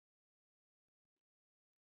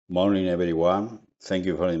Morning, everyone. Thank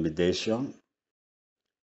you for the invitation.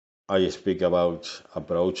 I speak about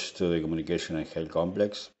approach to the communication and health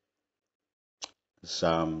complex,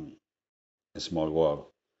 some small word.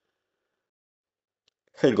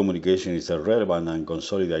 Health communication is a relevant and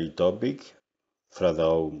consolidated topic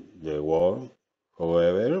throughout the world.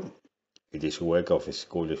 However, it is work of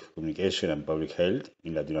School of Communication and Public Health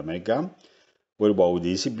in Latin America, where both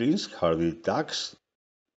disciplines hardly touch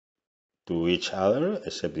to each other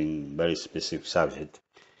except in very specific subjects.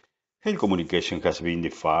 Health communication has been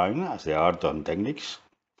defined as the art and techniques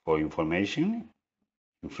for information,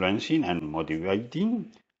 influencing and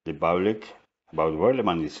motivating the public about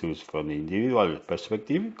relevant issues from the individual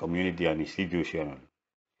perspective, community and institutional.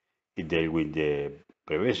 It deals with the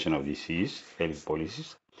prevention of disease, health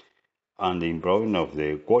policies, and the improvement of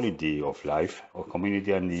the quality of life of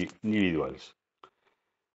community and the individuals.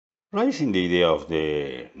 Raising the idea of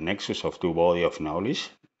the nexus of two bodies of knowledge,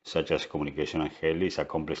 such as communication and health, is a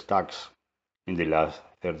complex task. In the last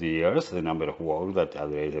 30 years, the number of work that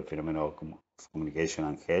address the phenomenon of communication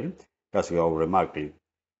and health has grown remarkably.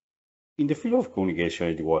 In the field of communication,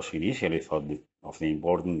 it was initially thought of the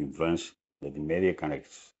important influence that the media can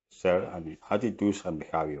exert on attitudes and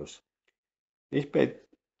behaviors. Despite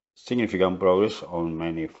significant progress on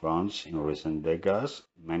many fronts in recent decades,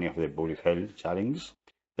 many of the public health challenges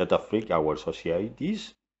that afflict our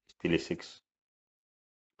societies still exist.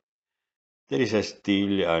 There is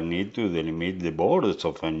still a need to delimit the borders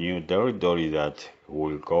of a new territory that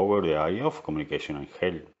will cover the area of communication and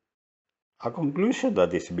health. A conclusion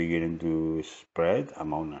that is beginning to spread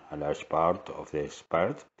among a large part of the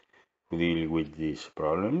experts who deal with these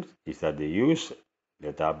problems is that the use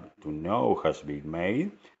that up to now has been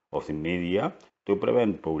made of the media to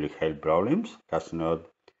prevent public health problems has not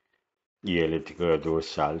yielded good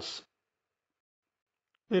results.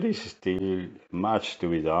 There is still much to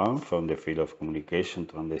be done from the field of communication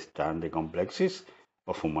to understand the complexities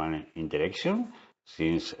of human interaction,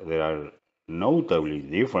 since there are notable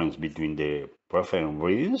differences between the preferred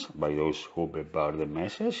readings by those who prepare the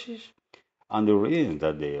messages and the readings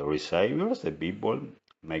that the receivers, the people,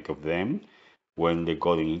 make of them when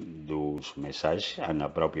decoding those messages and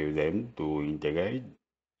appropriate them to integrate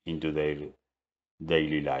into their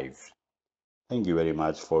daily lives. Thank you very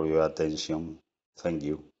much for your attention. Thank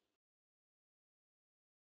you.